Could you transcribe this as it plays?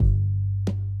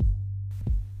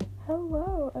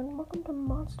Hello, and welcome to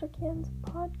Monster Cans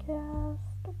podcast.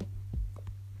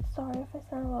 Sorry if I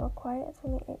sound a little quiet, it's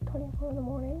only 8:24 in the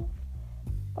morning,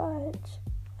 but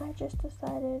I just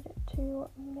decided to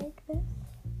make this.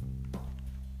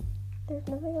 There's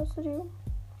nothing else to do,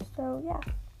 so yeah,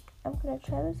 I'm gonna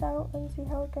try this out and see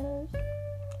how it goes.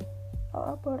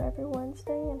 I'll upload every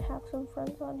Wednesday and have some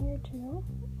friends on here too,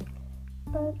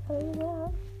 but other than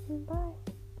that,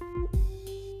 bye.